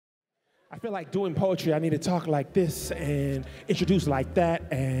I feel like doing poetry, I need to talk like this and introduce like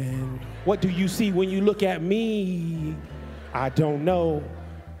that. And what do you see when you look at me? I don't know.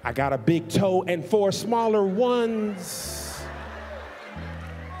 I got a big toe and 4 smaller ones.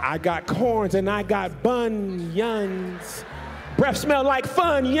 I got corns and I got bunions. Breath smell like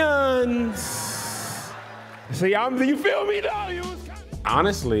Funyuns. See, you feel me though?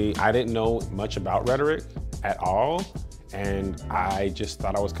 Honestly, I didn't know much about rhetoric at all. And I just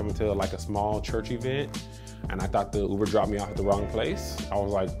thought I was coming to like a small church event, and I thought the Uber dropped me off at the wrong place. I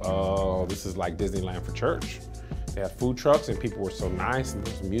was like, oh, this is like Disneyland for church. They had food trucks and people were so nice, and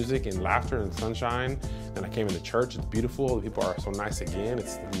there was music and laughter and sunshine. Then I came into church, it's beautiful, the people are so nice again,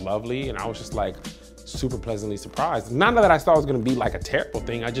 it's lovely, and I was just like super pleasantly surprised. None of that I thought was gonna be like a terrible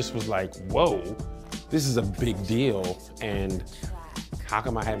thing, I just was like, whoa, this is a big deal, and how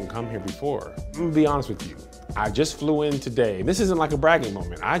come I haven't come here before? I'm gonna be honest with you. I just flew in today. This isn't like a bragging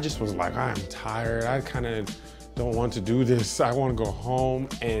moment. I just was like, I'm tired. I kind of don't want to do this. I want to go home.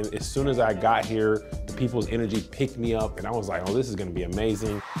 And as soon as I got here, the people's energy picked me up and I was like, oh, this is going to be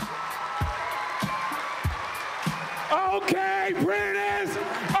amazing. Okay, Prentice.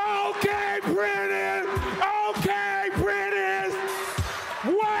 Okay, Prentice. Okay, Prentice.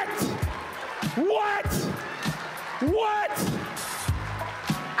 What?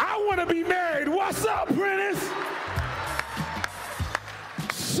 I want to be married. What's up, Prentice?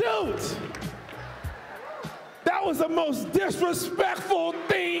 Shoot! That was the most disrespectful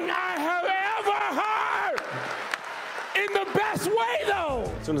thing I have ever heard! In the best way,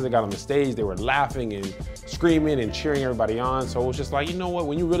 though! As soon as they got on the stage, they were laughing and screaming and cheering everybody on. So it was just like, you know what?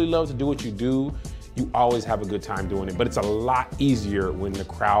 When you really love to do what you do, you always have a good time doing it. But it's a lot easier when the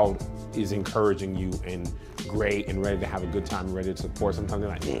crowd is encouraging you and great and ready to have a good time and ready to support. Sometimes they're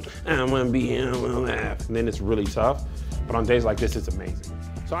like, I want to be here, I want to laugh. And then it's really tough. But on days like this, it's amazing.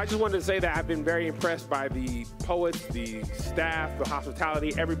 So I just wanted to say that I've been very impressed by the poets, the staff, the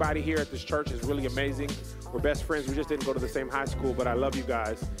hospitality. Everybody here at this church is really amazing. We're best friends. We just didn't go to the same high school, but I love you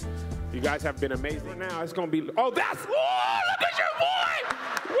guys. You guys have been amazing. Now it's going to be, oh, look at your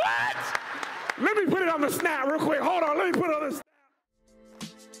boy. What? Let me put it on the snap real quick. Hold on, let me put it on the snap.